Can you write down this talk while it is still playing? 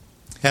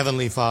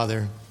Heavenly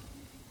Father,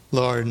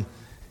 Lord,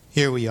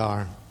 here we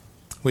are.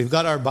 We've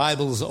got our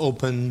Bibles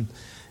open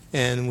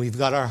and we've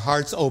got our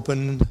hearts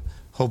open,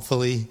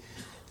 hopefully.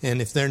 And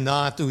if they're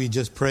not, we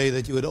just pray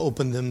that you would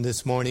open them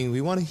this morning.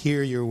 We want to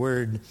hear your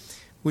word.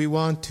 We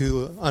want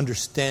to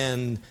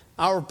understand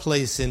our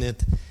place in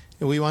it.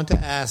 And we want to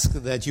ask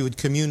that you would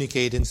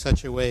communicate in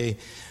such a way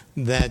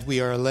that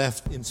we are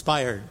left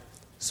inspired.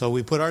 So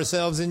we put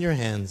ourselves in your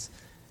hands.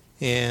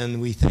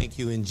 And we thank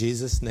you in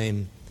Jesus'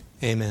 name.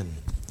 Amen.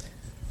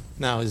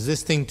 Now, is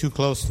this thing too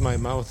close to my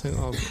mouth?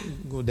 I'll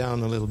go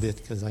down a little bit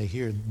because I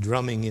hear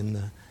drumming in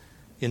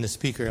the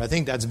speaker. I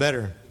think that's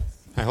better.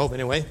 I hope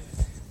anyway.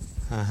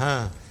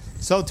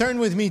 So turn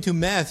with me to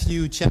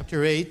Matthew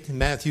chapter 8.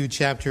 Matthew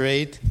chapter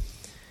 8.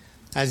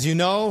 As you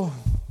know,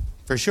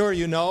 for sure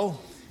you know,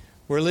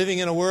 we're living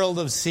in a world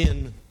of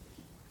sin.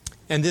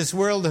 And this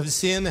world of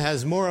sin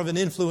has more of an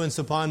influence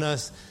upon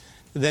us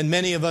than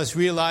many of us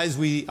realize.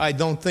 I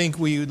don't think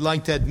we would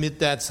like to admit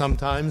that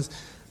sometimes.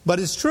 But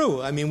it's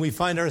true. I mean, we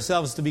find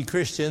ourselves to be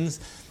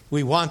Christians.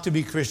 We want to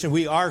be Christian.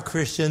 We are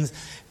Christians.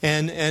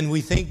 And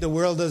we think the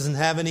world doesn't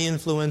have any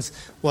influence.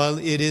 Well,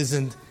 it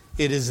isn't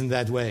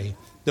that way.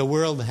 The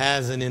world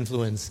has an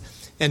influence.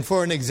 And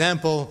for an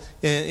example,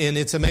 and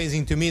it's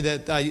amazing to me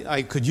that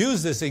I could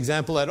use this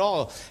example at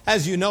all.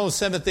 As you know,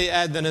 Seventh-day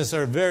Adventists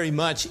are very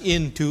much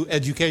into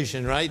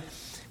education, right?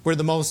 We're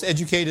the most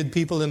educated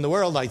people in the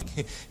world,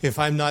 if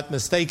I'm not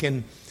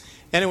mistaken.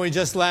 Anyway,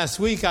 just last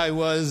week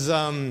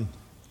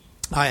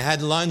I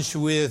had lunch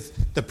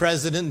with the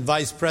president,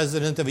 vice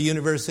president of a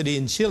university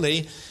in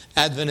Chile,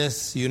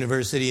 Adventist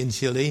University in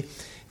Chile.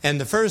 And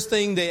the first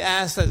thing they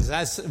asked us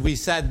as we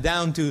sat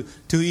down to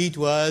eat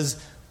was,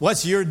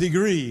 "What's your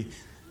degree?"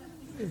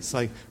 It's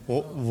like,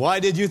 well, why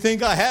did you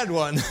think I had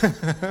one?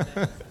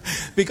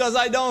 Because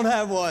I don't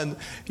have one,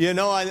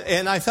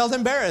 and I felt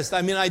embarrassed.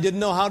 I mean, I didn't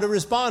know how to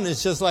respond.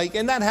 It's just like,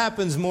 and that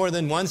happens more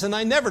than once, and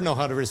I never know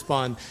how to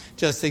respond,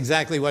 just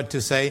exactly what to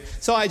say.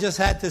 So I just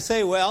had to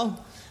say,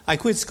 well, I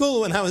quit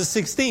school when I was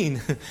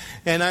 16,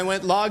 and I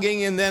went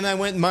logging, and then I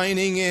went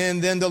mining,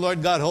 and then the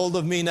Lord got hold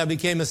of me, and I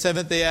became a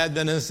Seventh-day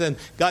Adventist and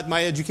got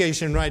my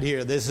education right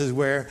here. This is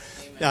where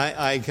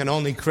I can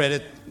only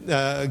credit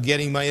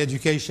getting my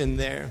education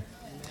there.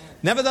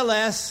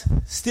 Nevertheless,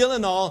 still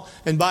in all,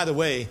 and by the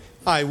way,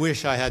 I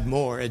wish I had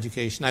more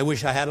education. I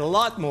wish I had a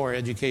lot more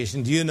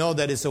education. Do you know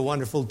that it's a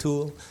wonderful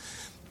tool?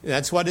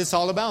 That's what it's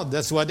all about.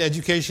 That's what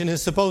education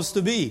is supposed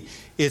to be.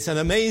 It's an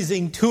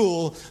amazing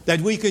tool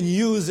that we can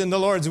use in the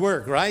Lord's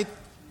work, right?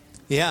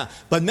 Yeah.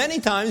 But many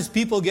times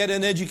people get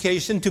an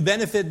education to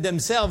benefit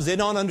themselves. They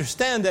don't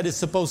understand that it's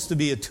supposed to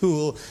be a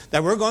tool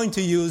that we're going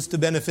to use to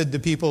benefit the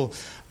people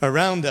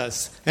around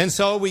us. And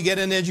so we get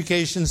an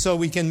education so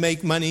we can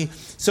make money,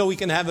 so we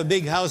can have a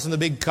big house and a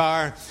big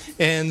car,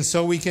 and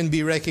so we can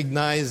be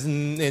recognized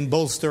and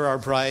bolster our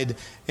pride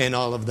and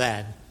all of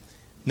that.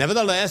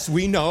 Nevertheless,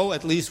 we know,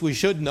 at least we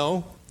should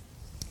know,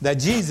 that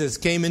Jesus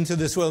came into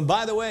this world.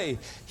 By the way,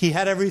 He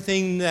had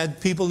everything that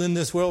people in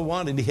this world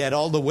wanted. He had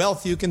all the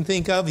wealth you can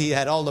think of. He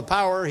had all the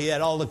power. He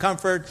had all the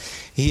comfort.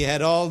 He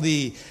had all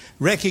the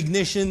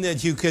recognition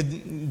that you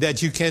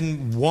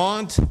can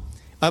want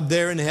up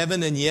there in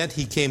heaven. And yet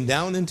He came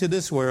down into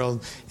this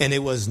world, and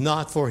it was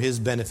not for His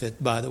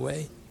benefit, by the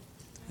way.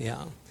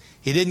 Yeah.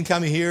 He didn't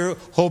come here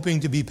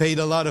hoping to be paid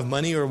a lot of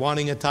money or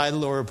wanting a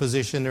title or a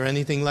position or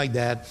anything like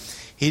that.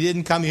 He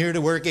didn't come here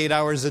to work 8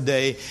 hours a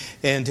day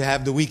and to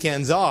have the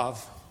weekends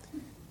off.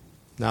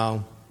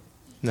 No,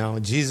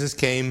 Jesus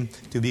came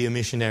to be a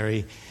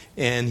missionary,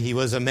 and He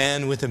was a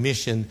man with a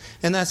mission.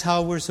 And that's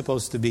how we're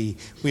supposed to be.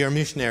 We are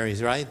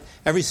missionaries, right?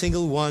 Every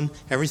single one,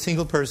 every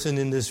single person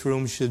in this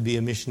room should be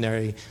a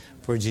missionary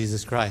for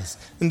Jesus Christ.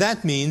 And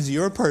that means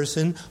you're a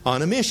person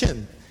on a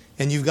mission.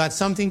 And you've got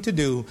something to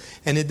do.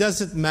 And it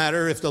doesn't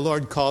matter if the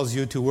Lord calls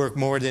you to work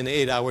more than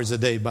 8 hours a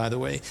day, by the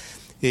way.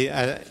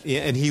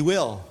 And He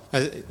will,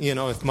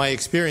 if my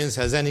experience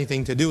has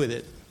anything to do with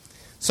it.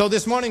 So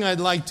this morning I'd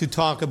like to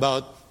talk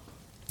about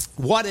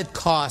what it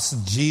costs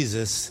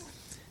Jesus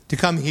to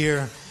come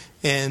here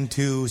and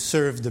to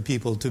serve the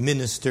people, to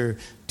minister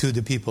to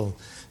the people.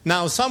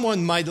 Now,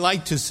 someone might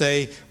like to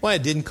say, well,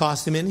 it didn't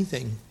cost Him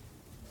anything.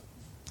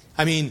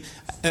 I mean,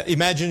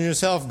 imagine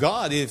yourself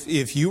God.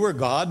 If you were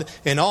God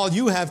and all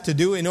you have to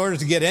do in order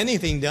to get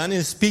anything done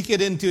is speak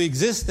it into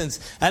existence.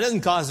 That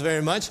doesn't cost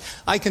very much.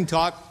 I can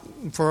talk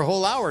for a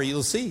whole hour,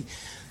 you'll see.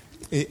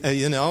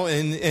 And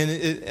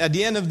at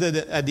the end of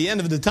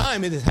the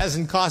time, it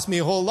hasn't cost me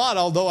a whole lot,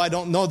 although I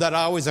don't know that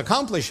I always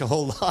accomplish a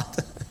whole lot.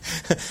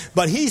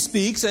 But He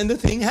speaks and the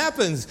thing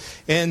happens.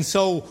 And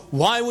so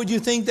why would you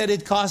think that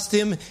it cost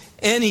Him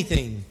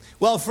anything?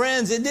 Well,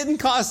 friends, it didn't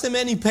cost Him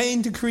any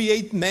pain to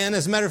create man.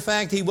 As a matter of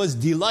fact, He was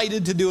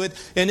delighted to do it.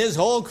 And His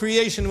whole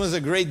creation was a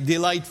great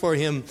delight for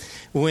Him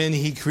when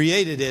He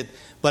created it.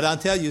 But I'll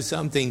tell you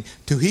something.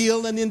 To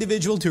heal an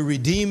individual, to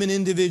redeem an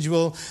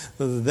individual,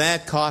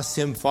 that costs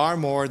Him far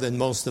more than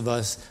most of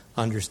us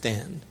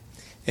understand.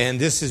 And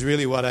this is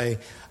really what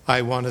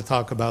I want to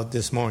talk about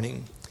this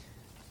morning.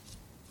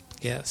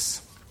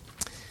 Yes.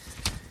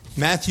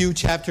 Matthew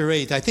chapter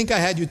 8. I think I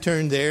had you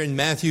turn there. In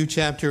Matthew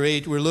chapter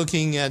 8, we're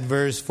looking at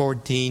verse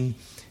 14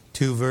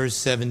 to verse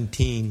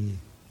 17.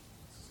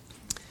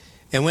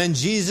 And when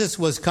Jesus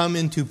was come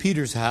into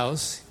Peter's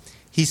house,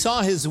 he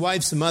saw his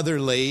wife's mother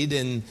laid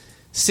and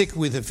sick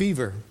with a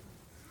fever.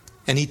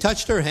 And he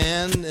touched her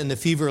hand, and the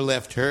fever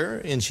left her,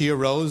 and she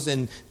arose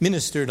and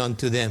ministered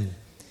unto them.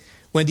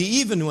 When the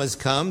even was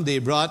come, they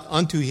brought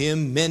unto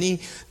him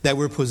many that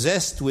were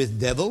possessed with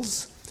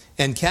devils,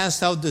 and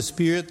cast out the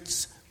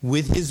spirits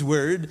with his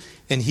word,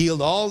 and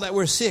healed all that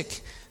were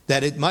sick,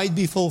 that it might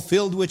be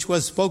fulfilled which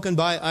was spoken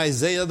by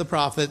Isaiah the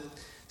prophet,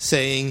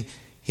 saying,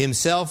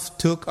 Himself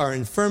took our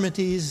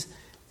infirmities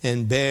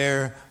and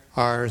bare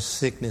our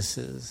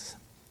sicknesses.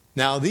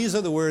 Now, these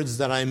are the words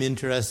that I'm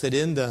interested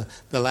in, the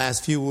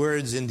last few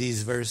words in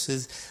these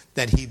verses,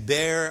 that he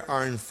bare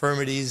our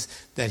infirmities,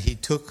 that he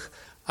took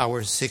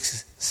our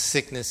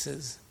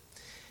sicknesses.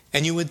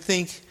 And you would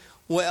think,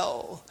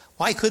 well,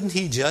 why couldn't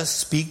he just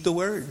speak the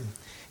word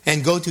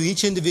and go to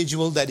each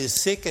individual that is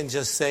sick and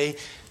just say,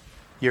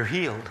 you're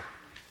healed?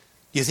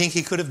 You think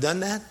he could have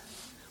done that?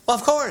 Well,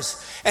 of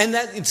course. And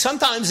that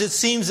sometimes it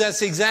seems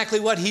that's exactly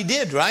what he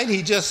did, right?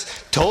 He just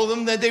told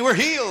them that they were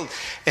healed.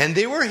 And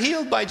they were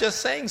healed by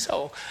just saying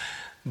so.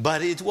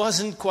 But it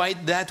wasn't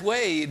quite that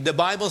way. The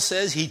Bible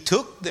says he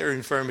took their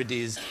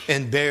infirmities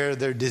and bare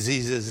their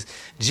diseases.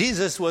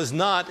 Jesus was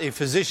not a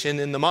physician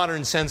in the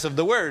modern sense of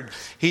the word.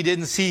 He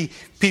didn't see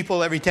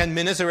people every 10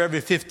 minutes or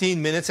every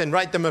 15 minutes and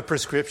write them a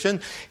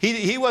prescription.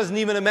 He wasn't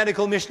even a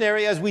medical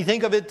missionary as we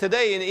think of it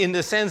today, in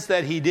the sense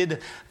that he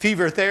did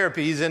fever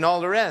therapies and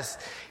all the rest.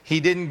 He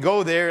didn't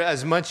go there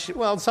as much.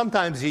 Well,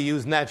 sometimes he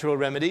used natural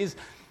remedies,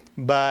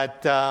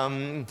 but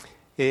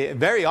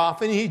very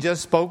often he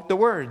just spoke the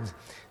words.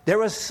 There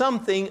was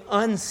something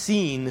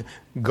unseen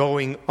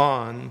going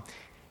on.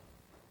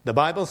 The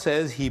Bible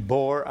says he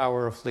bore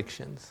our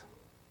afflictions.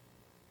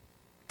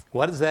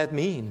 What does that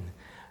mean?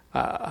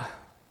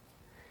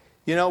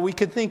 We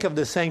could think of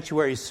the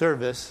sanctuary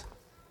service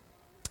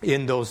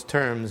in those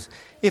terms.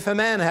 If a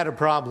man had a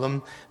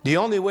problem, the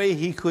only way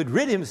he could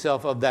rid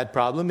himself of that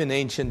problem in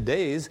ancient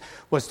days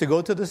was to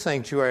go to the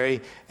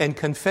sanctuary and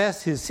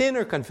confess his sin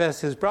or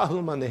confess his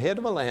problem on the head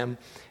of a lamb,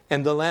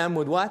 and the lamb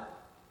would what?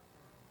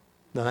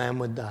 The lamb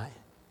would die.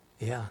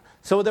 Yeah.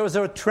 So there was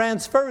a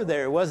transfer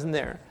there, wasn't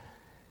there?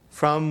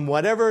 From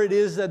whatever it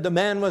is that the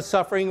man was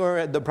suffering,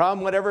 or the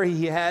problem, whatever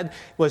he had,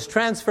 was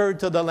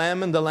transferred to the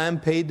lamb, and the lamb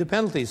paid the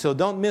penalty. So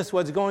don't miss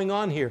what's going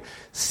on here.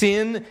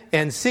 Sin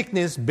and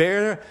sickness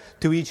bear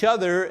to each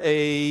other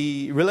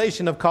a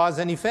relation of cause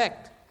and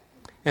effect.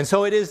 And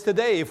so it is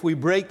today. If we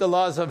break the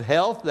laws of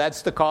health,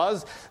 that's the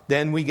cause.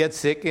 Then we get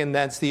sick, and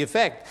that's the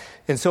effect.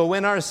 And so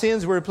when our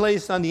sins were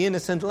placed on the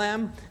innocent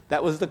lamb,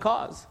 that was the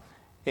cause.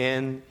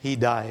 And he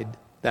died.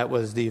 That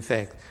was the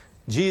effect.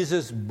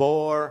 Jesus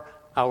bore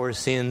our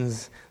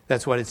sins.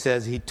 That's what it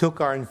says. He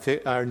took our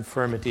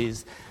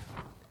infirmities.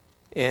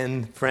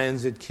 And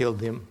friends, it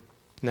killed him.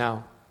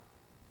 Now,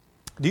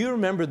 do you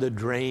remember the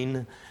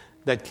drain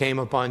that came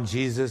upon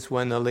Jesus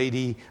when a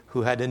lady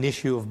who had an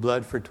issue of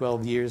blood for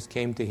 12 years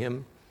came to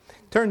him?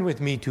 Turn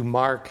with me to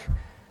Mark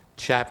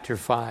chapter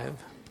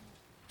 5.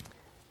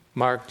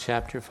 Mark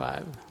chapter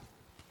 5.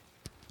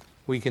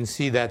 We can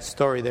see that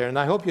story there. And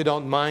I hope you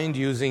don't mind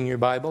using your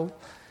Bible.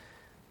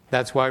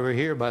 That's why we're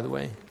here, by the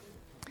way.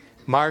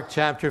 Mark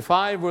chapter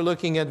 5, we're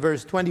looking at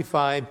verse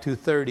 25 to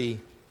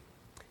 30.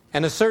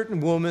 And a certain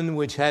woman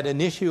which had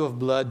an issue of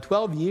blood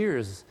 12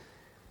 years,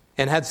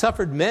 and had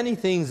suffered many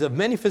things of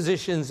many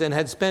physicians, and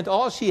had spent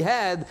all she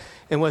had,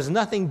 and was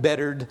nothing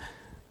bettered,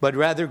 but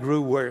rather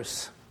grew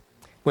worse.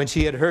 When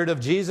she had heard of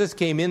Jesus,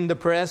 came in the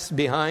press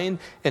behind,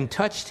 and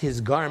touched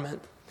his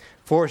garment.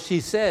 For she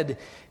said,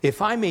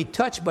 If I may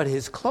touch but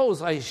his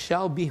clothes, I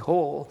shall be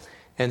whole.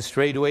 And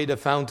straightway the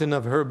fountain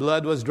of her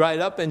blood was dried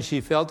up, and she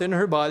felt in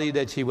her body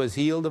that she was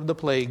healed of the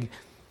plague.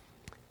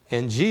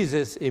 And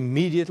Jesus,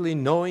 immediately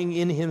knowing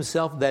in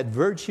himself that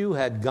virtue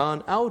had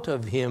gone out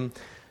of him,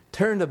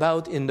 turned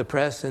about in the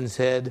press and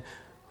said,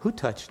 Who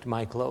touched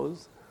my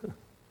clothes?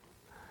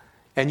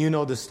 And you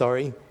know the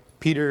story.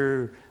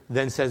 Peter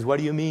then says, What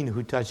do you mean,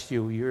 who touched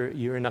you?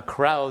 You're in a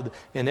crowd,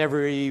 and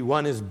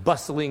everyone is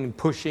bustling,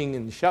 pushing,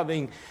 and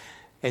shoving.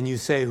 And you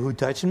say, Who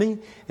touched me?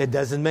 It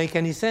doesn't make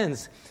any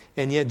sense.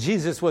 And yet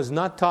Jesus was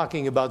not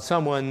talking about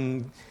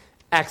someone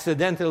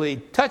accidentally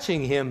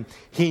touching him.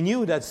 He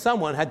knew that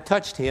someone had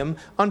touched him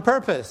on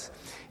purpose.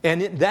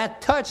 And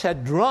that touch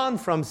had drawn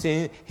from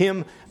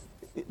him,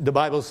 the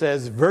Bible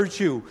says,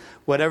 virtue.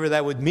 Whatever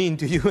that would mean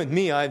to you and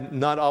me, I'm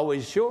not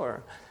always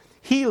sure.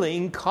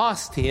 Healing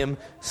cost him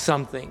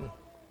something.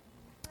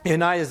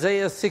 In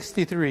Isaiah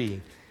 63,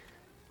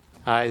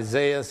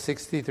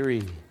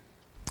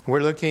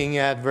 we're looking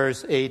at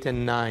verse 8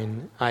 and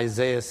 9,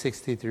 Isaiah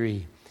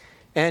 63.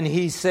 And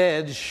he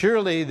said,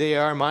 Surely they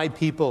are my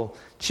people,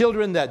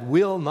 children that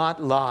will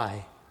not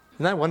lie.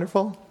 Isn't that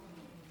wonderful?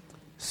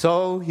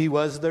 So he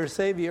was their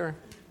Savior.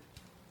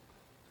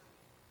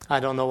 I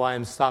don't know why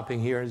I'm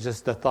stopping here. It's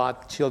just the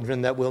thought,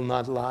 children that will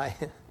not lie.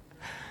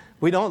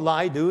 We don't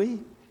lie, do we?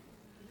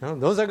 No,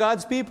 those are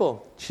God's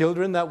people,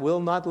 children that will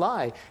not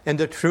lie. And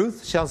the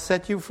truth shall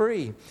set you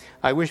free.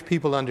 I wish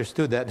people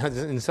understood that.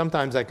 And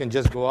sometimes I can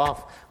just go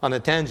off on a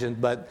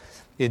tangent, but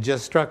it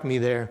just struck me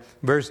there.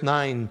 Verse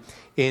 9,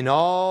 in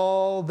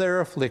all their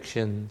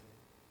affliction,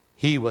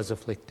 he was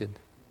afflicted.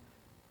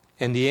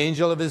 And the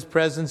angel of his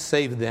presence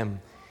saved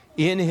them.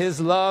 In his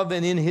love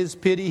and in his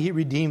pity, he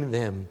redeemed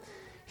them.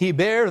 He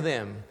bare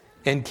them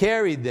and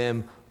carried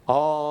them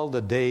all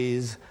the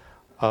days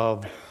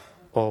of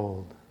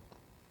old.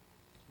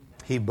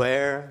 He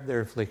bare their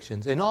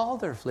afflictions. In all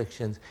their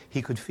afflictions,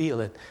 he could feel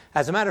it.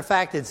 As a matter of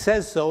fact, it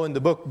says so in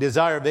the book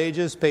Desire of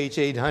Ages, page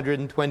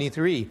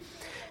 823.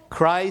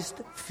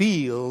 Christ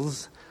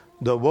feels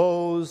the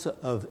woes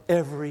of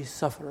every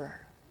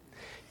sufferer.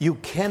 You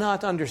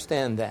cannot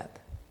understand that.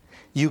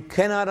 You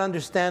cannot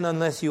understand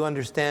unless you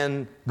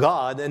understand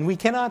God, and we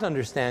cannot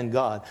understand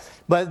God.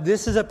 But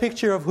this is a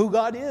picture of who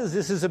God is.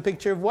 This is a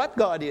picture of what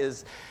God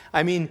is.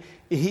 I mean,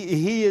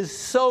 He is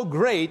so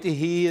great,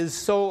 He is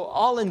so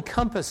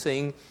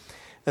all-encompassing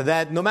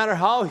that no matter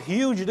how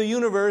huge the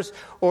universe,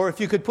 or if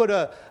you could put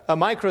a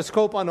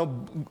microscope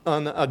on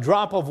a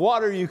drop of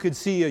water, you could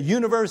see a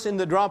universe in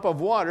the drop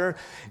of water.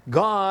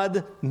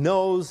 God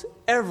knows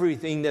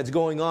everything that's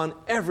going on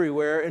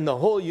everywhere in the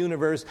whole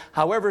universe,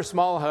 however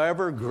small,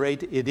 however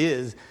great it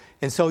is.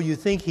 And so you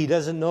think He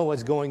doesn't know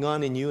what's going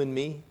on in you and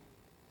me?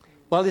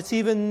 Well, it's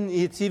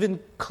even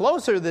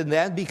closer than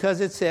that, because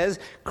it says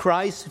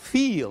Christ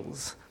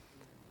feels.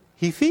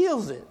 He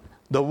feels it.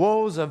 The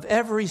woes of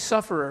every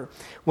sufferer.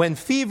 When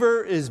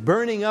fever is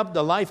burning up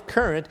the life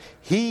current,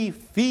 He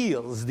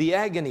feels the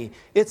agony.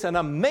 It's an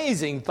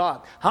amazing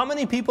thought. How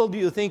many people do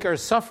you think are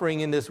suffering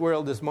in this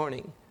world this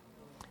morning?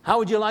 How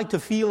would you like to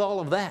feel all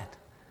of that?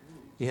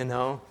 You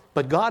know,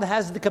 but God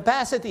has the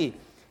capacity.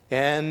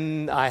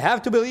 And I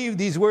have to believe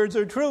these words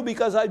are true,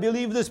 because I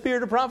believe the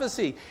spirit of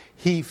prophecy.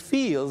 He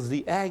feels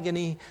the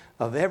agony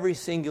of every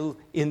single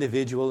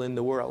individual in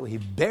the world. He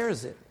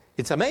bears it.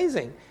 It's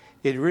amazing.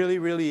 It really,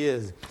 really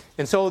is.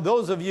 And so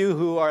those of you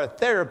who are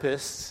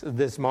therapists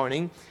this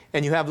morning,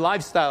 and you have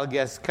lifestyle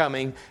guests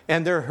coming,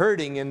 and they're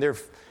hurting,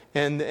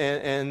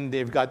 and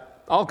they've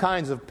got all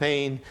kinds of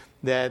pain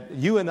that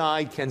you and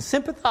I can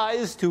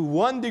sympathize to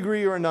one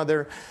degree or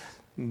another,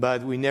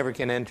 but we never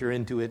can enter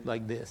into it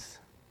like this,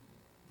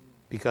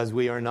 because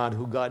we are not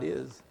who God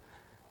is.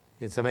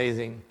 It's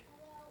amazing.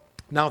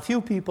 Now,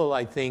 few people,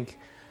 I think,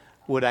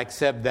 would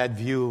accept that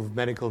view of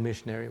medical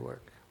missionary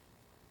work.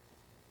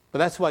 But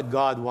that's what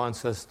God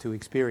wants us to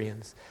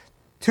experience,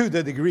 to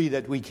the degree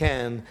that we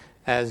can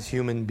as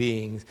human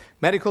beings.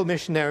 Medical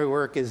missionary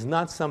work is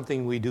not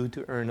something we do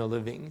to earn a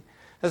living.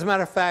 As a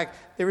matter of fact,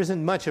 there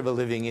isn't much of a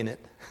living in it.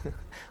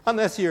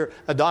 Unless you're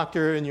a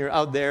doctor and you're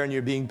out there and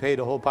you're being paid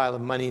a whole pile of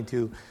money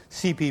to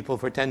see people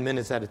for 10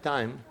 minutes at a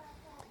time.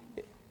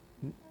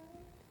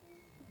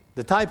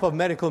 The type of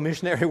medical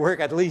missionary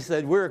work, at least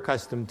that we're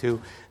accustomed to,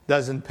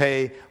 doesn't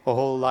pay a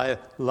whole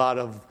lot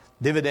of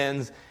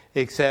dividends,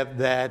 except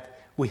that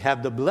we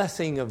have the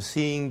blessing of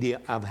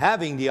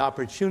having the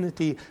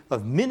opportunity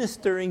of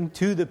ministering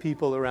to the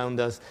people around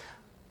us,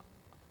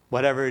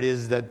 whatever it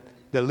is that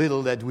the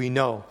little that we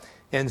know.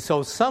 And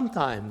so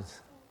sometimes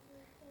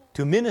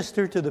to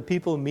minister to the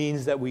people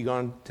means that we're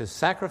going to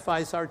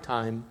sacrifice our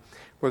time.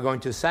 We're going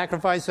to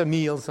sacrifice a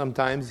meal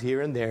sometimes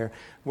here and there.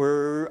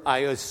 I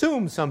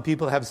assume some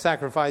people have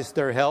sacrificed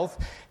their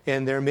health,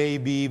 and there may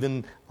be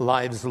even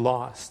lives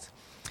lost.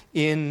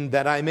 In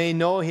That I May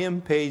Know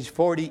Him, page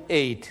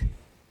 48.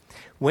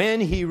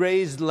 When He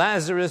raised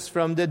Lazarus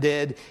from the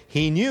dead,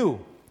 He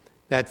knew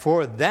that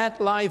for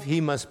that life He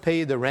must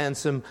pay the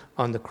ransom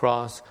on the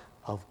cross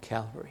of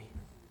Calvary.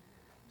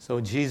 So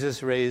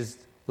Jesus raised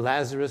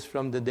Lazarus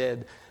from the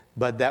dead,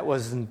 but that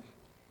wasn't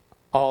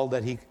all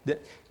that He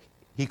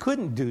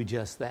couldn't do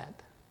just that.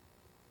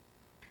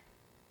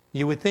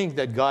 You would think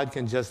that God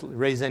can just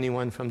raise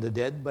anyone from the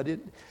dead, but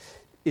it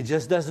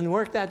just doesn't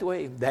work that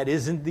way. That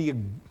isn't the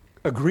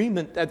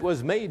agreement that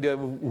was made,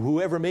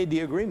 whoever made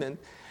the agreement.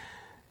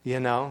 You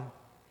know,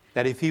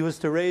 that if He was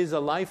to raise a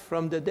life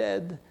from the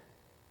dead,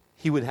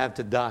 He would have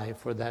to die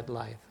for that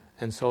life.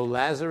 And so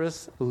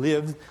Lazarus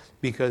lived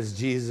because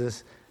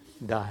Jesus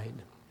died.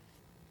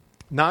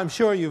 Now, I'm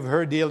sure you've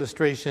heard the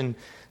illustration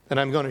that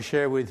I'm going to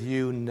share with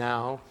you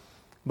now,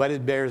 but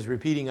it bears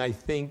repeating, I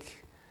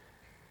think.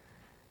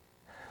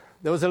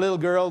 There was a little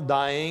girl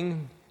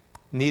dying,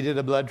 needed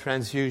a blood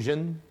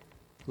transfusion.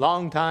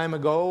 Long time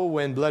ago,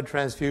 when blood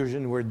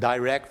transfusions were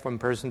direct from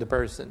person to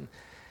person.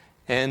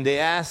 And they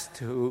asked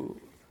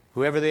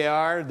whoever they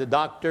are, the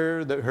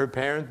doctor,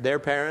 their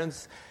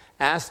parents,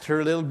 asked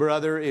her little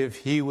brother if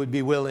he would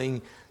be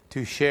willing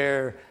to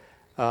share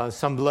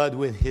some blood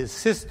with his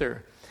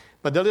sister.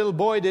 But the little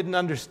boy didn't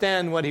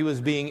understand what he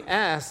was being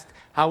asked.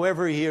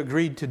 However, he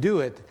agreed to do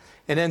it.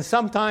 And then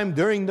sometime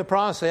during the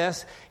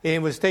process, and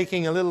it was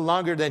taking a little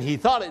longer than he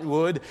thought it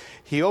would,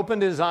 he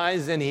opened his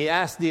eyes and he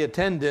asked the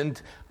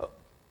attendant,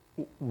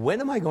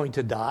 "When am I going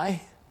to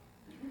die?"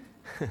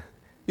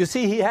 You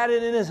see, he had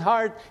it in his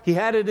heart, he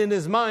had it in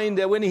his mind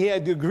that when he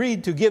had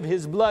agreed to give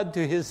his blood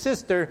to his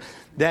sister,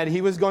 that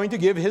he was going to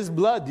give his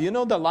blood. Do you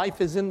know the life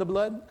is in the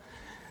blood?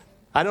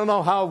 I don't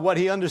know what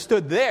he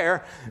understood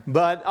there,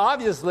 but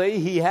obviously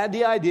he had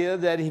the idea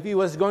that if he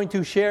was going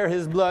to share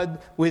his blood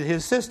with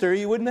his sister,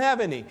 he wouldn't have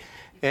any.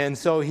 And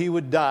so he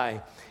would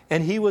die.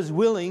 And he was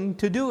willing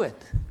to do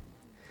it.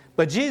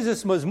 But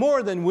Jesus was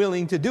more than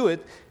willing to do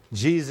it.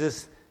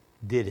 Jesus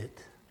did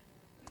it.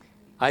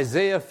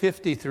 Isaiah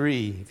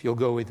 53, if you'll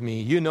go with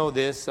me. You know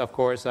this, of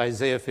course,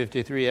 Isaiah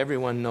 53.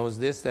 Everyone knows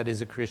this that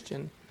is a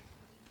Christian.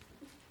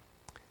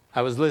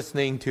 I was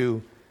listening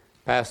to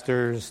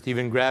Pastor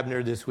Stephen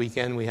Grabner this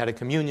weekend. We had a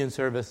communion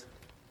service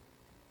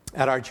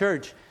at our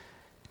church.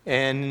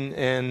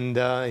 And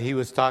he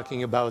was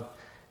talking about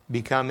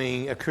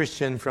becoming a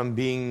Christian from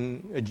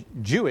being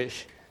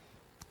Jewish.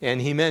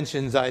 And he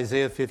mentions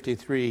Isaiah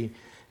 53,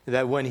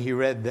 that when he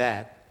read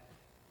that,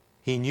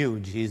 he knew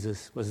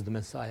Jesus was the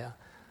Messiah.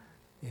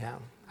 Yeah,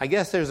 I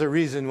guess there's a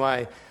reason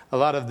why a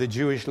lot of the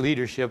Jewish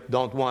leadership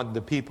don't want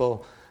the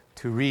people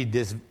to read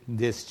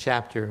this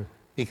chapter,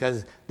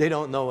 because they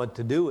don't know what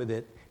to do with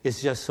it. It's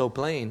just so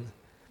plain.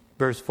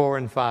 Verse 4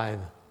 and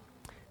 5.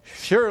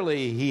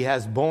 Surely he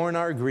has borne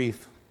our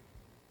grief,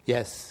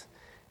 yes,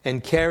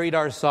 and carried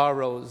our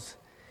sorrows.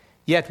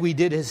 Yet we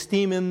did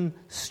esteem him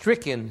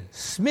stricken,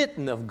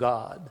 smitten of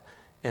God,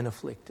 and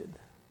afflicted.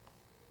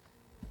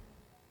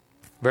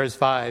 Verse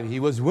 5. He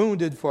was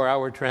wounded for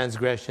our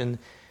transgression.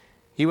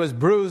 He was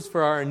bruised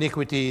for our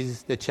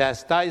iniquities. The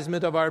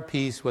chastisement of our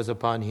peace was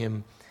upon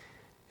him.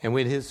 And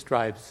with his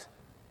stripes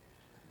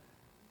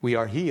we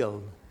are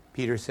healed.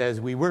 Peter says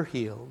we were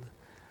healed.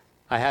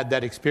 I had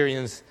that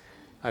experience.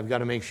 I've got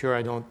to make sure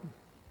I don't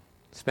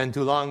spend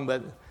too long,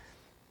 but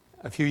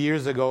a few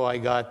years ago I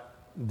got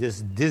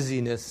this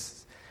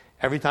dizziness.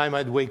 Every time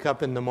I'd wake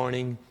up in the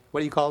morning,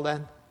 what do you call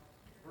that?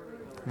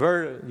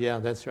 Vertigo. Yeah,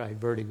 that's right,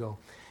 vertigo.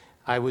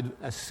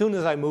 As soon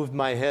as I moved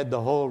my head,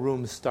 the whole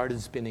room started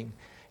spinning.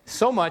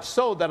 So much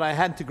so that I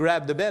had to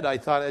grab the bed. I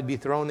thought I'd be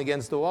thrown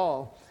against the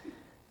wall.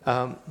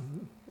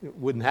 It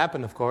wouldn't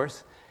happen, of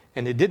course,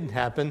 and it didn't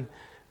happen,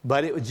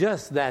 but it was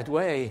just that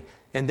way.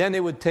 And then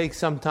it would take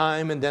some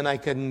time, and then I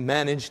could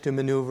manage to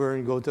maneuver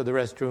and go to the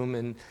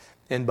restroom,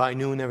 and by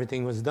noon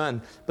everything was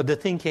done. But the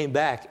thing came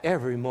back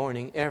every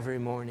morning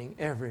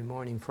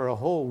for a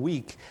whole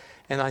week.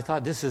 And I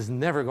thought, this is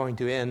never going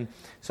to end.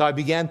 So I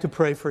began to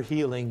pray for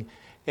healing.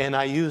 And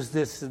I used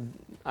this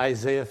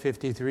Isaiah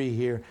 53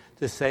 here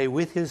to say,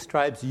 with his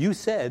stripes you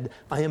said,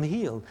 I am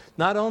healed.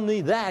 Not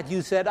only that,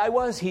 you said I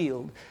was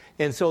healed.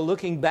 And so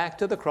looking back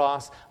to the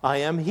cross, I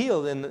am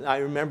healed. And I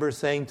remember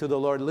saying to the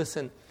Lord,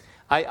 listen,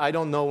 I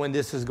don't know when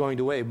this is going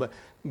away,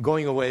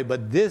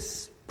 but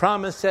this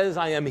promise says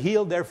I am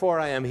healed, therefore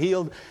I am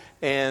healed,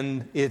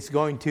 and it's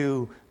going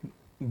to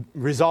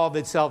resolve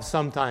itself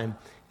sometime.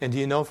 And do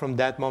you know, from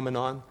that moment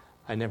on,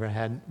 I never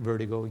had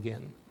vertigo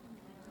again.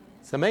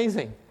 It's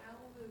amazing.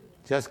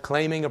 Just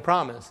claiming a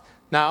promise.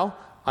 Now,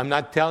 I'm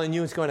not telling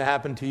you it's going to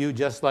happen to you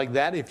just like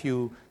that if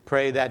you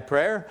pray that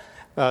prayer.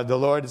 The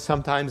Lord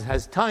sometimes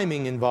has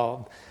timing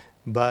involved.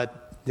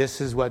 But this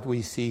is what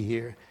we see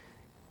here.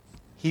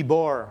 He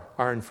bore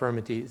our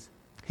infirmities.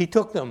 He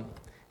took them.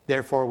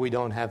 Therefore, we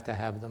don't have to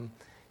have them.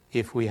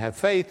 If we have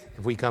faith,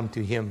 if we come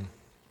to him.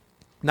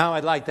 Now,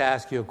 I'd like to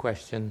ask you a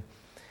question.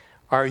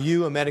 Are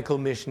you a medical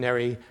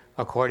missionary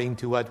according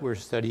to what we're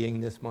studying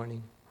this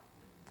morning?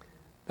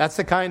 That's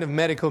the kind of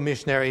medical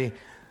missionary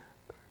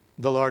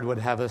the Lord would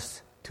have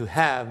us to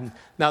have.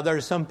 Now, there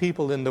are some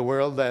people in the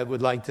world that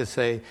would like to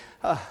say,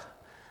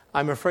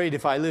 I'm afraid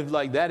if I lived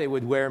like that, it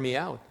would wear me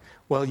out.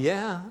 Well,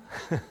 yeah,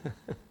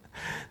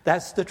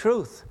 that's the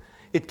truth.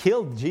 It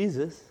killed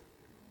Jesus,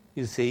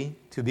 you see,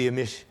 to be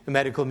a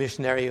medical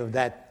missionary of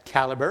that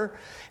caliber.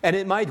 And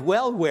it might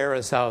well wear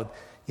us out.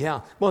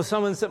 Yeah, well,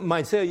 someone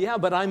might say, yeah,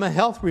 but I'm a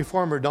health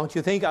reformer. Don't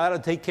you think I ought to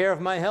take care of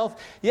my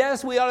health?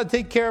 Yes, we ought to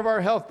take care of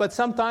our health, but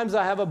sometimes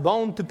I have a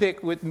bone to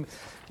pick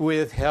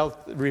with health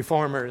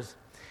reformers.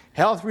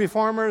 Health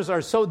reformers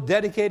are so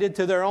dedicated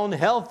to their own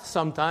health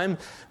sometimes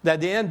that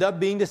they end up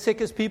being the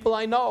sickest people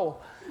I know.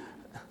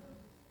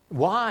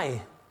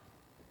 Why?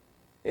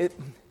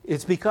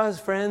 It's because,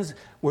 friends,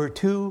 we're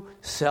too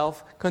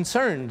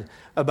self-concerned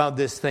about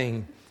this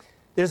thing.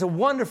 There's a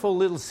wonderful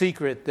little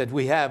secret that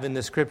we have in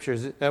the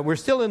Scriptures. We're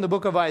still in the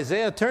book of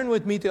Isaiah. Turn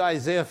with me to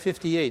Isaiah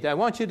 58. I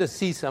want you to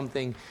see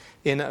something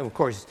in, of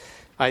course,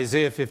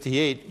 Isaiah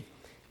 58.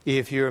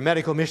 If you're a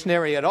medical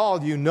missionary at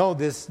all, you know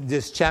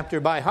this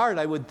chapter by heart,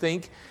 I would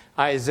think,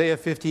 Isaiah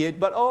 58.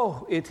 But,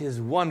 it is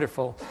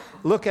wonderful.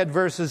 Look at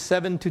verses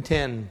 7 to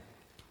 10.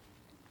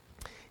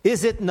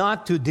 Is it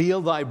not to deal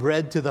thy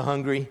bread to the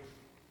hungry,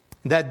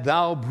 that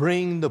thou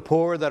bring the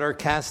poor that are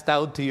cast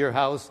out to your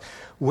house?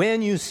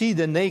 When you see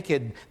the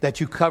naked, that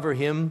you cover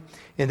him,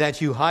 and that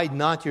you hide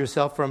not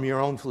yourself from your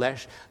own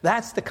flesh.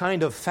 That's the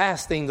kind of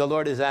fasting the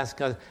Lord is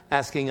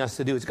asking us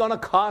to do. It's going to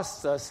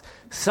cost us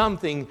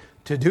something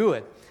to do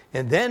it.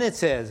 And then it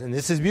says, and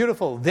this is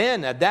beautiful,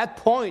 then at that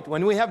point,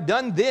 when we have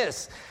done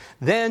this,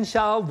 Then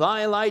shall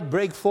thy light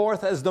break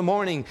forth as the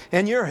morning,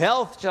 and your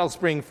health shall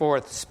spring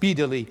forth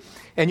speedily.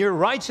 And your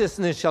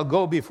righteousness shall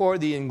go before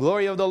thee, and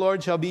glory of the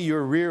Lord shall be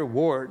your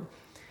reward.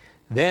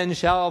 Then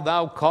shalt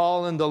thou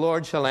call, and the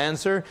Lord shall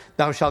answer.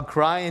 Thou shalt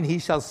cry, and he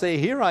shall say,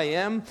 Here I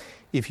am.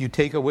 If you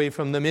take away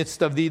from the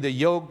midst of thee the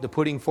yoke, the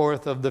putting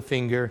forth of the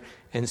finger,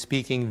 and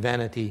speaking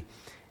vanity.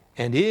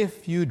 And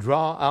if you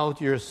draw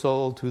out your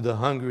soul to the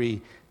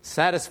hungry,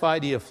 satisfy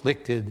the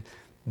afflicted,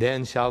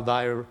 then shall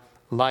thy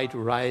light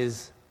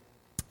rise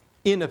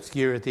in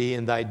obscurity,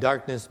 and thy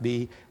darkness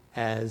be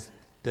as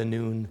the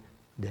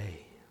noonday.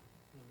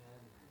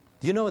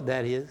 Do you know what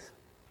that is?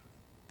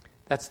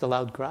 That's the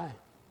loud cry.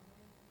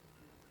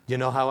 Do you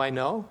know how I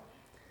know?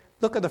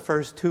 Look at the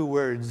first two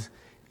words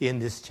in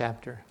this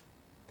chapter.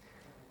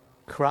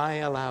 Cry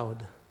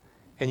aloud.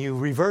 And you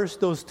reverse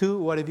those two,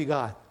 what have you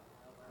got?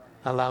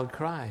 A loud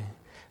cry.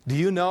 Do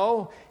you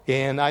know,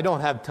 and I don't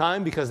have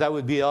time because that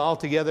would be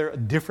altogether a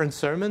different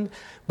sermon,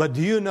 but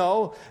do you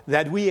know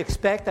that we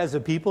expect as a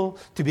people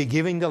to be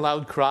giving the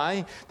loud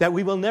cry? That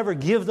we will never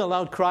give the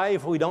loud cry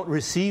if we don't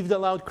receive the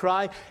loud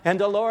cry? And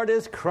the Lord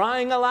is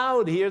crying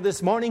aloud here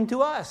this morning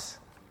to us.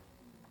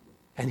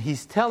 And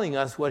He's telling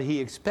us what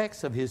He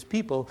expects of His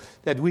people,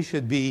 that we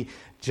should be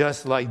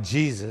just like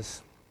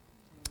Jesus.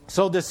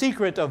 So the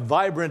secret of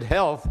vibrant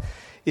health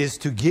is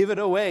to give it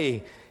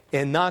away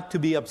and not to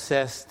be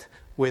obsessed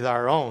with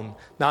our own.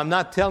 Now, I'm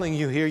not telling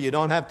you here you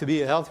don't have to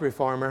be a health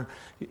reformer.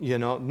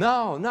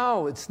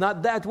 No, it's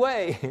not that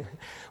way.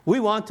 We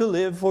want to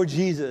live for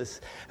Jesus.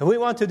 And we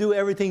want to do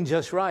everything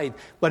just right.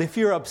 But if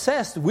you're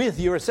obsessed with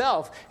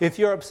yourself, if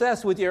you're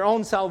obsessed with your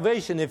own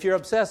salvation, if you're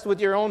obsessed with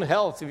your own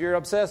health, if you're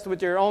obsessed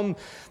with your own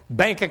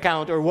bank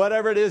account or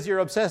whatever it is you're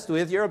obsessed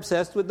with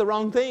the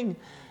wrong thing.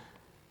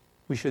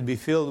 We should be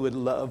filled with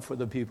love for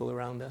the people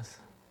around us,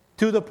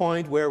 to the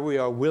point where we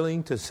are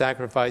willing to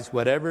sacrifice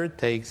whatever it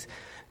takes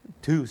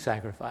to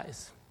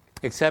sacrifice.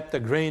 Except a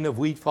grain of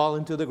wheat fall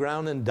into the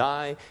ground and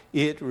die,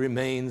 it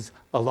remains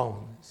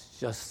alone. It's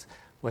just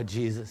what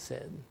Jesus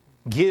said.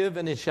 Give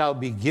and it shall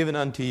be given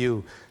unto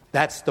you.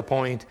 That's the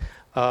point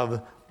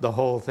of the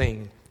whole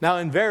thing. Now,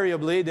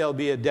 invariably, there'll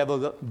be a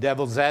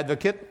devil's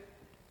advocate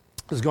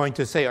who's going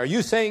to say, are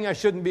you saying I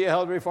shouldn't be a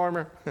health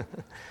reformer?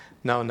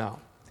 No.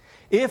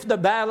 If the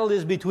battle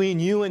is between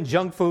you and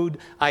junk food,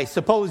 I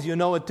suppose you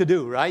know what to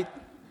do, right?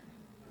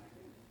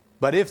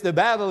 But if the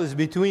battle is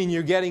between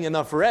you getting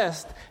enough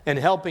rest and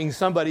helping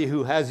somebody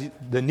who has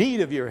the need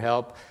of your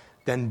help,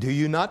 then do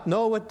you not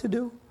know what to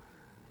do?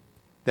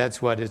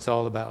 That's what it's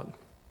all about.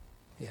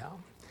 Yeah.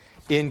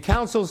 In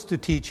Counsels to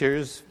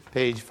Teachers,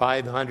 page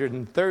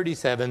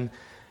 537,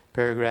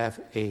 paragraph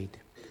 8.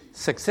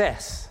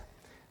 Success.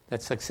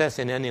 That's success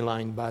in any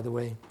line, by the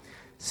way.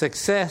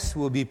 Success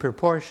will be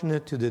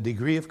proportionate to the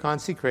degree of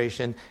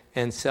consecration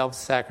and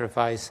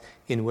self-sacrifice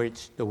in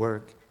which the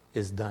work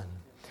is done.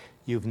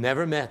 You've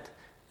never met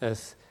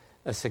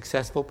a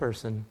successful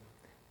person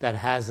that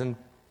hasn't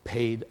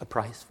paid a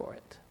price for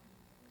it.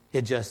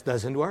 It just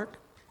doesn't work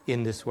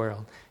in this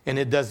world. And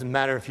it doesn't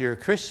matter if you're a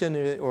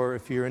Christian or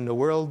if you're in the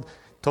world,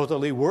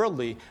 totally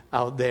worldly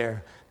out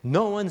there.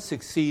 No one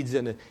succeeds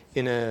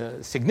in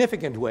a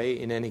significant way,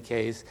 in any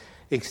case,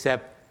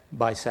 except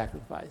by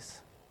sacrifice.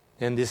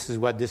 And this is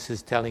what this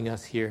is telling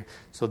us here.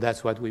 So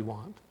that's what we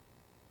want.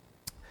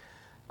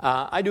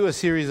 I do a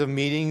series of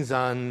meetings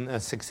on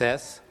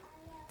success.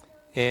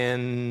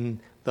 And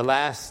the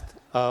last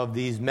of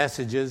these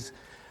messages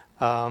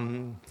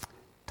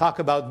talk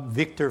about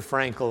Viktor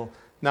Frankl.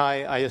 Now,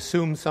 I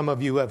assume some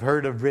of you have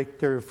heard of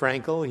Viktor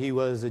Frankl. He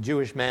was a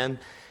Jewish man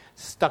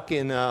stuck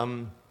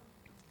in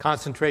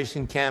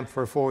concentration camp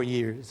for 4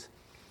 years.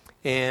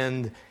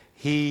 And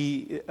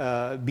he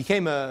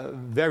became a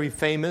very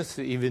famous,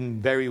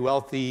 even very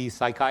wealthy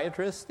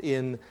psychiatrist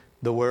in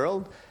the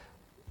world.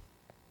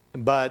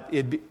 But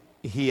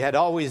he had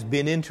always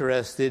been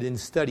interested in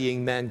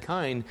studying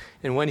mankind.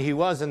 And when he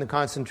was in the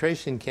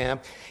concentration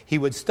camp, he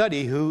would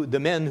study the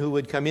men who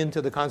would come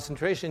into the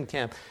concentration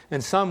camp.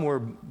 And some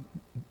were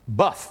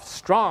buff,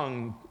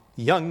 strong,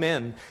 young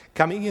men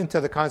coming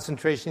into the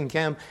concentration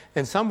camp,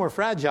 and some were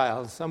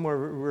fragile, some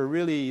were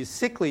really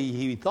sickly.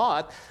 He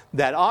thought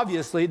that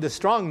obviously the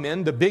strong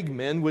men, the big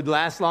men, would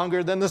last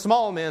longer than the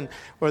small men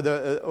or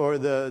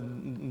the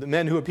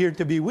men who appeared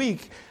to be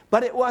weak.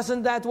 But it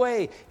wasn't that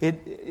way.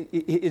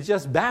 It's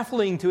just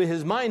baffling to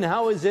his mind.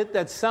 How is it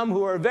that some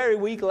who are very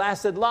weak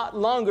lasted a lot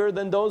longer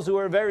than those who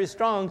are very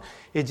strong?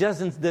 It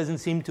just doesn't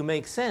seem to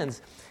make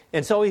sense.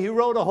 And so he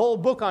wrote a whole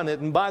book on it.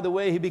 And by the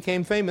way, he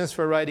became famous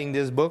for writing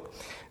this book.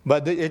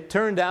 But it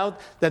turned out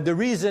that the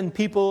reason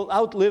people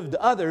outlived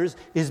others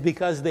is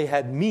because they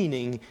had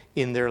meaning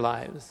in their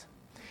lives.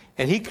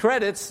 And he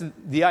credits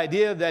the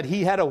idea that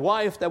he had a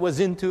wife that was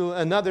in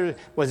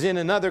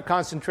another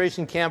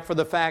concentration camp for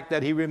the fact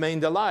that he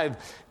remained alive,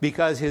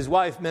 because his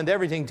wife meant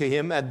everything to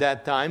him at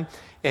that time.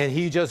 And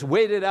he just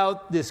waited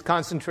out this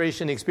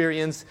concentration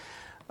experience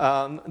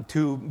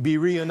to be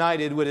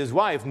reunited with his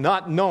wife,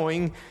 not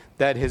knowing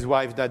that his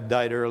wife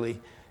died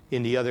early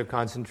in the other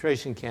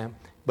concentration camp.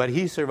 But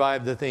he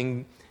survived the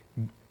thing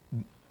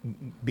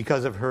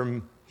because of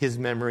his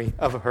memory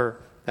of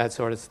her, that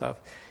sort of stuff.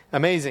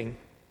 Amazing.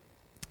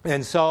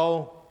 And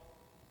so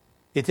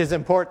it is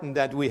important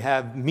that we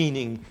have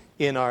meaning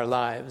in our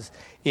lives.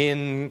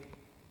 In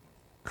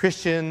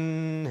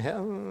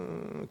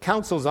Christian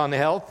Counsels on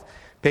Health,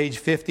 page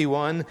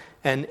 51,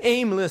 an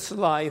aimless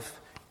life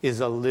is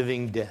a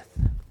living death.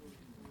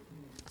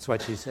 That's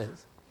what she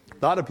says.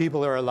 A lot of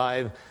people are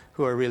alive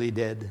who are really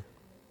dead.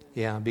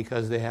 Yeah,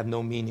 because they have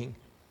no meaning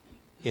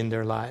in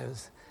their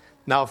lives.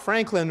 Now,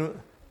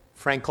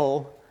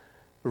 Frankl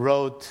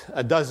wrote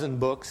a dozen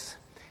books.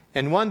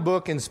 And one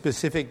book in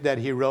specific that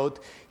he wrote,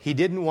 he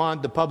didn't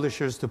want the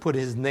publishers to put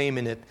his name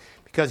in it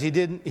because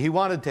he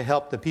wanted to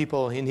help the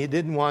people, and he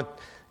didn't want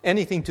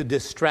anything to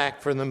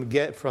distract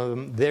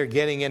from their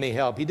getting any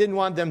help. He didn't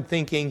want them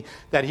thinking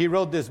that he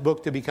wrote this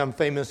book to become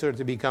famous or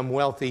to become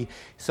wealthy.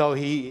 So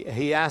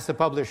he asked the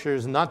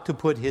publishers not to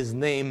put his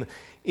name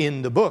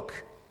in the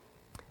book.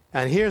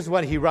 And here's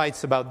what he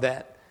writes about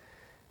that.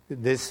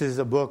 This is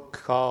a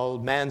book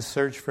called Man's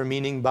Search for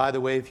Meaning. By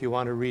the way, if you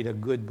want to read a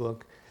good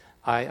book,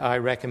 I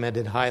recommend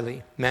it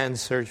highly.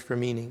 Man's Search for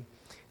Meaning.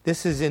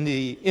 This is in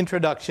the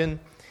introduction.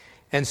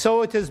 And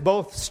so it is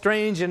both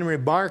strange and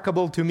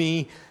remarkable to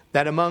me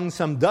that among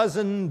some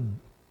dozen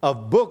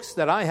of books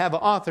that I have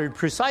authored,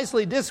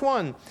 precisely this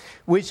one,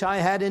 which I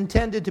had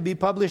intended to be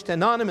published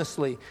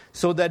anonymously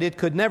so that it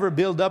could never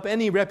build up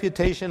any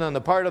reputation on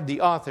the part of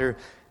the author,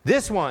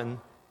 this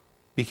one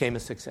became a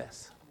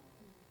success.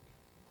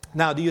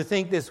 Now, do you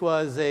think this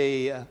was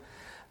a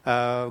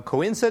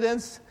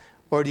coincidence,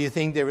 or do you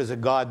think there was a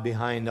God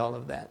behind all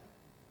of that?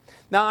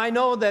 Now, I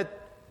know that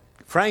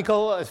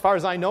Frankl, as far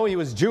as I know, he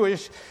was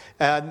Jewish.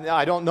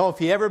 I don't know if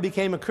he ever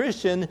became a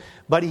Christian,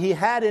 but he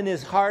had in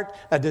his heart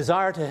a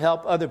desire to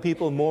help other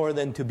people more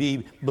than to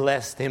be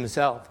blessed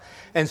himself.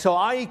 And so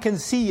I can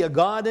see a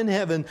God in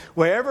heaven,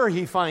 wherever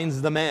he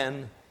finds the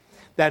man,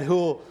 that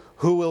who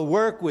will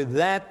work with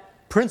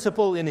that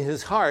principle in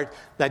his heart,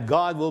 that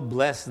God will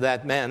bless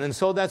that man. And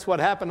so that's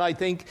what happened. I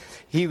think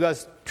he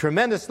was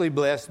tremendously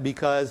blessed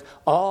because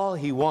all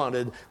he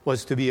wanted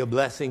was to be a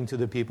blessing to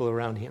the people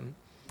around him.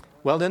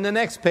 Well, then the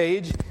next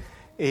page,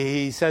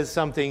 he says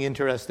something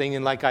interesting.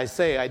 And like I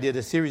say, I did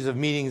a series of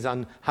meetings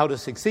on how to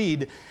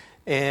succeed.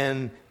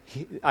 And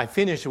I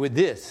finished with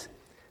this.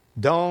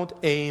 Don't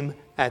aim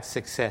at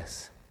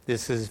success.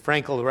 This is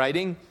Frankl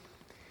writing.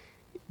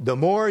 The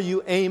more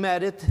you aim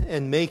at it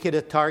and make it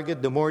a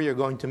target, the more you're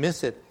going to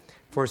miss it.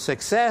 For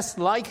success,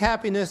 like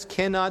happiness,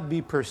 cannot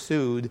be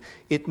pursued.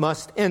 It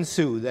must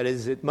ensue. That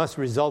is, it must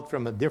result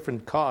from a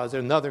different cause or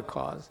another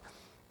cause.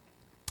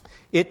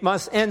 It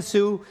must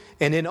ensue,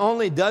 and it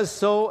only does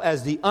so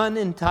as the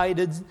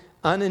unintended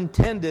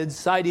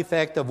side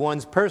effect of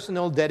one's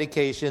personal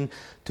dedication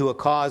to a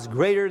cause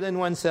greater than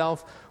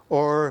oneself,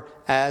 or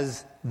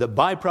as the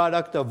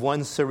byproduct of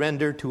one's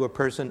surrender to a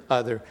person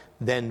other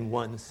than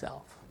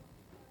oneself.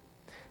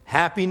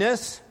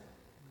 Happiness,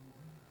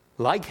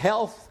 like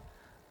health,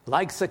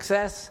 like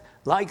success,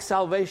 like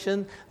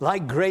salvation,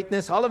 like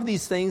greatness, all of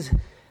these things,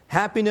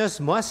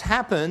 happiness must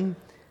happen.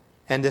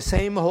 And the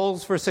same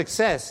holds for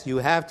success. You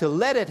have to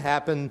let it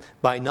happen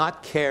by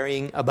not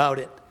caring about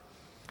it.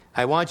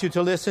 I want you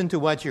to listen to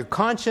what your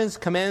conscience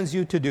commands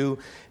you to do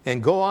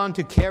and go on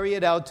to carry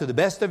it out to the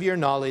best of your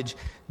knowledge.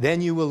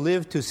 Then you will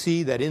live to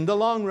see that in the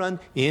long run,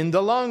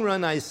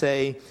 I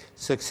say,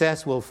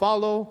 success will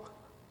follow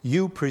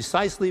you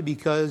precisely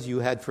because you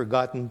had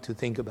forgotten to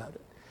think about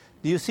it.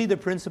 Do you see the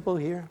principle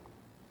here?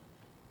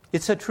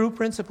 It's a true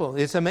principle.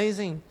 It's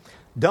amazing.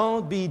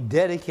 Don't be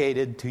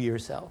dedicated to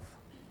yourself.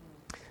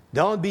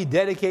 Don't be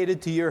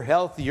dedicated to your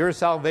health, your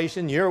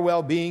salvation, your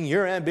well-being,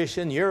 your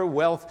ambition, your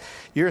wealth,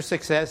 your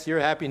success, your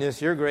happiness,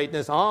 your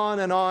greatness, on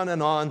and on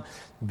and on.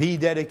 Be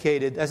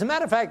dedicated. As a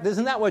matter of fact,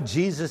 isn't that what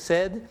Jesus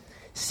said?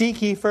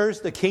 Seek ye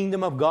first the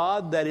kingdom of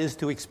God, that is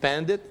to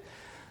expand it,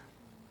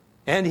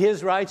 and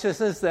His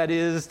righteousness, that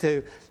is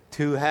to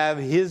have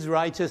His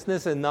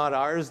righteousness and not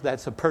ours.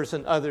 That's a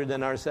person other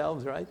than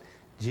ourselves, right?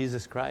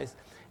 Jesus Christ.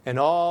 And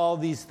all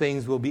these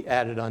things will be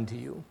added unto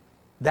you.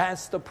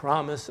 That's the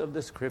promise of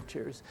the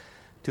Scriptures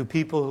to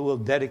people who will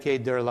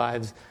dedicate their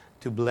lives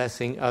to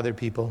blessing other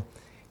people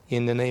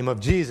in the name of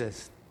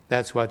Jesus.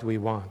 That's what we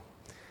want.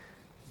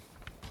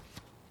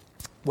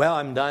 Well,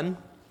 I'm done.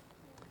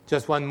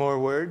 Just one more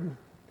word.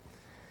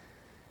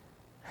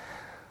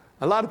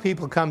 A lot of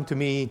people come to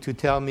me to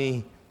tell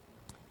me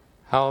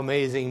how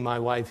amazing my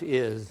wife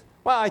is.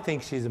 Well, I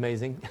think she's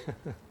amazing,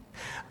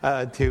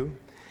 too.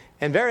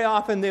 And very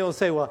often they will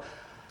say, well,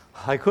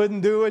 I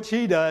couldn't do what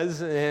she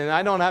does, and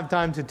I don't have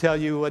time to tell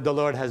you what the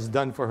Lord has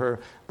done for her.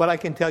 But I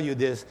can tell you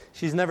this,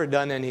 she's never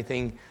done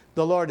anything.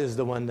 The Lord is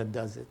the one that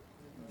does it.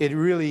 It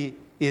really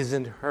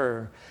isn't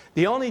her.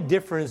 The only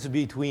difference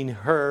between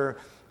her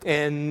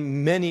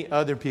and many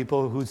other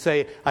people who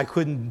say, I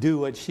couldn't do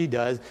what she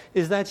does,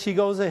 is that she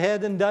goes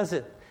ahead and does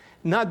it.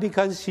 Not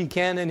because she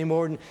can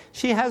anymore.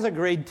 She has a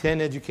grade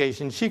 10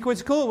 education. She quit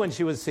school when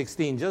she was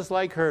 16, just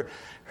like her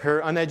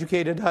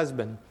uneducated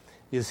husband,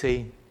 you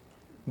see.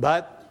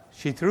 But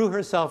she threw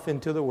herself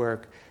into the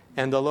work,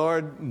 And the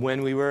Lord,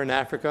 when we were in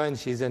Africa, and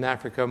she's in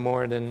Africa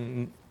more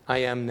than I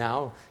am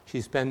now,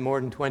 she spent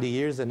more than 20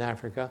 years in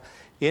Africa.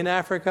 In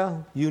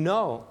Africa,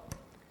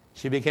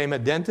 she became a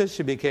dentist,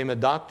 she became a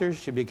doctor,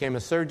 she became a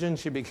surgeon,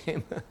 she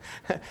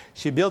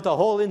built a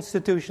whole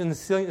institution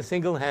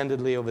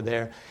single-handedly over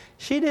there.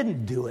 She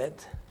didn't do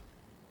it.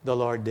 The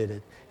Lord did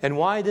it. And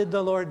why did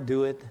the Lord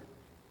do it?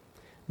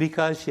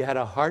 Because she had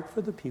a heart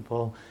for the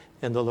people,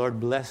 and the Lord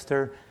blessed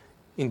her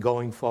in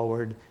going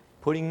forward,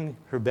 putting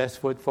her best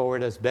foot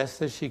forward as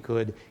best as she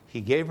could.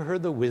 He gave her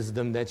the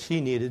wisdom that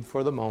she needed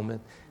for the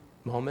moment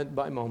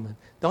by moment.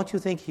 Don't you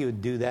think He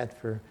would do that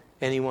for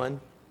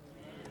anyone?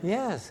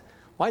 Yes.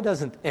 Why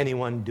doesn't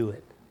anyone do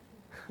it?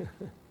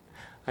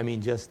 I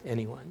mean, just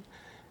anyone.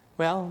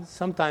 Well,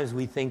 sometimes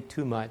we think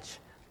too much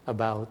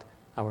about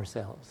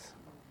ourselves.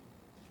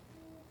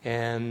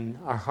 And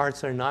our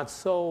hearts are not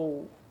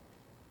so,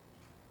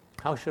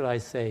 how should I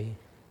say,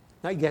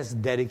 I guess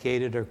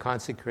dedicated or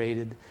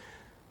consecrated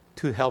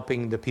to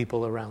helping the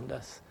people around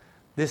us.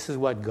 This is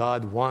what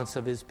God wants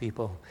of His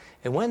people.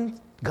 And when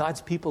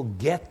God's people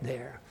get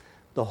there,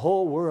 the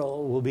whole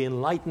world will be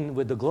enlightened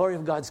with the glory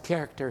of God's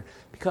character,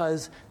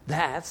 because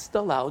that's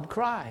the loud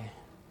cry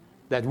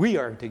that we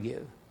are to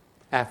give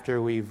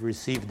after we've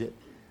received it.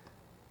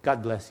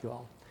 God bless you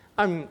all.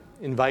 I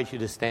invite you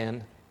to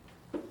stand.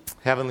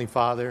 Heavenly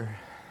Father,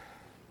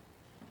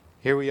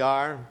 here we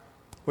are.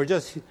 We're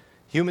just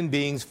human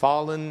beings,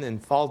 fallen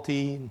and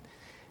faulty,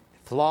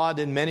 flawed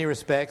in many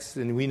respects,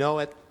 and we know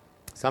it.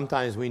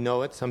 Sometimes we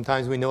know it.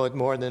 Sometimes we know it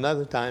more than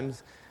other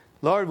times.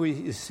 Lord,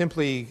 we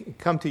simply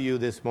come to you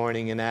this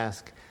morning and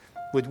ask,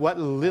 with what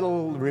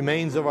little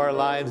remains of our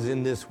lives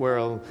in this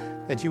world,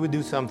 that you would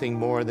do something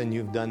more than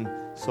you've done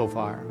so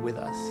far with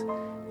us.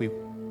 We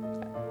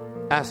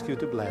ask you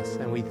to bless,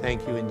 and we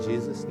thank you in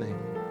Jesus' name.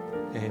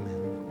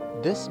 Amen.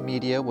 This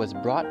media was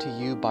brought to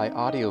you by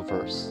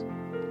Audioverse,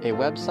 a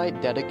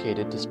website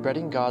dedicated to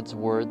spreading God's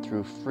Word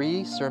through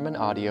free sermon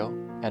audio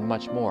and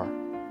much more.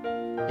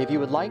 If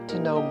you would like to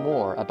know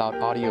more about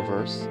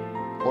Audioverse,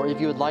 or if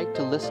you would like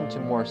to listen to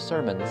more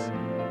sermons,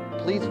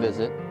 please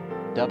visit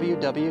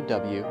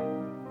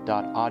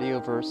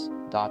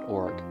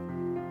www.audioverse.org.